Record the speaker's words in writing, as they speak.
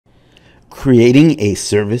Creating a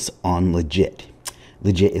service on Legiit.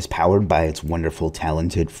 Legiit is powered by its wonderful,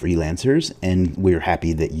 talented freelancers, and we're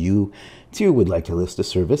happy that you too would like to list a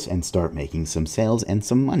service and start making some sales and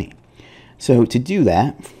some money. So to do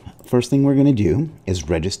that, first thing we're going to do is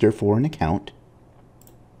register for an account.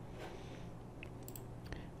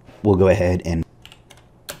 We'll go ahead and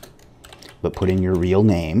put in your real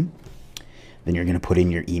name. Then you're going to put in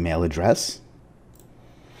your email address,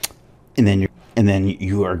 and then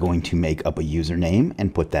you are going to make up a username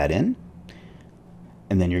and put that in.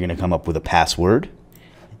 And then you're going to come up with a password.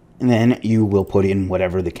 And then you will put in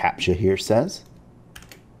whatever the CAPTCHA here says.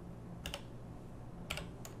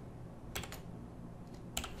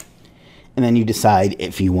 And then you decide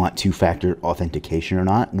if you want two-factor authentication or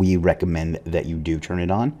not. We recommend that you do turn it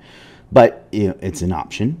on, but it's an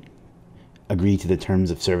option. Agree to the terms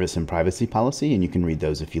of service and privacy policy, and you can read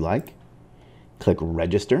those if you like. Click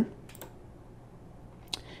register.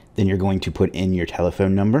 Then you're going to put in your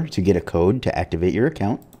telephone number to get a code to activate your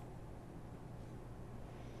account.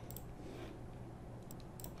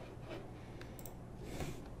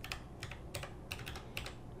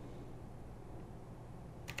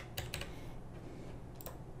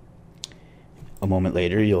 A moment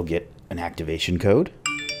later, you'll get an activation code.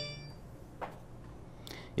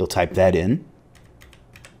 You'll type that in.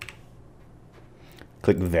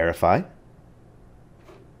 Click verify.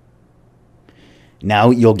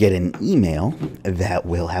 Now you'll get an email that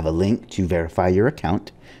will have a link to verify your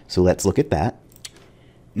account. So let's look at that.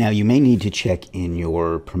 Now you may need to check in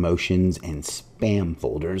your promotions and spam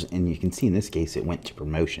folders, and you can see in this case it went to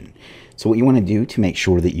promotion. So what you want to do to make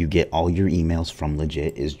sure that you get all your emails from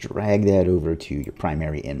Legiit is drag that over to your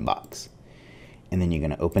primary inbox. And then you're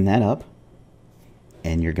going to open that up,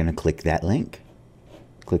 and you're going to click that link.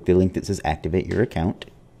 Click the link that says activate your account.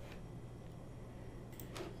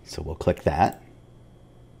 So we'll click that.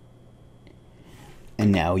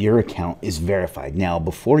 And now your account is verified. Now,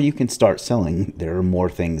 before you can start selling, there are more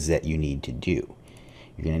things that you need to do.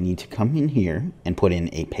 You're going to need to come in here and put in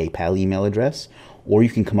a PayPal email address, or you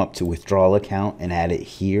can come up to withdrawal account and add it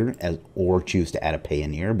here, or choose to add a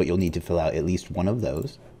Payoneer, but you'll need to fill out at least one of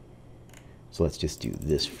those. So let's just do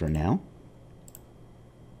this for now.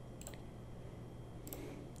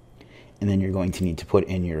 And then you're going to need to put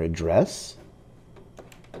in your address.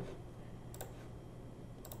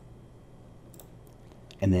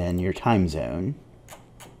 And then your time zone.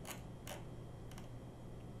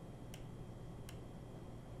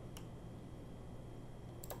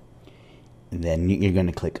 And then you're going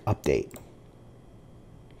to click update.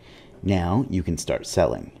 Now you can start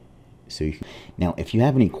selling. Now if you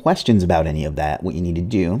have any questions about any of that, what you need to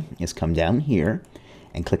do is come down here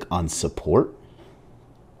and click on support.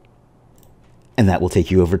 And that will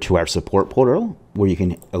take you over to our support portal where you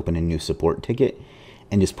can open a new support ticket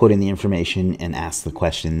and just put in the information and ask the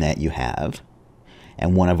question that you have.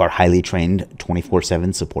 And one of our highly trained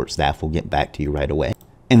 24/7 support staff will get back to you right away.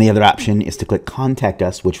 And the other option is to click contact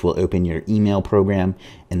us, which will open your email program,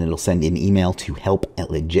 and it'll send an email to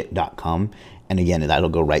help@legiit.com. And again, that'll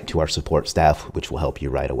go right to our support staff, which will help you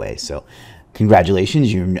right away. So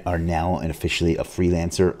congratulations, you are now officially a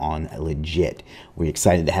freelancer on Legiit. We're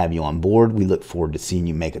excited to have you on board. We look forward to seeing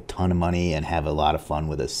you make a ton of money and have a lot of fun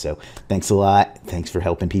with us. So thanks a lot. Thanks for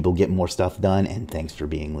helping people get more stuff done, and thanks for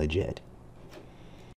being Legiit.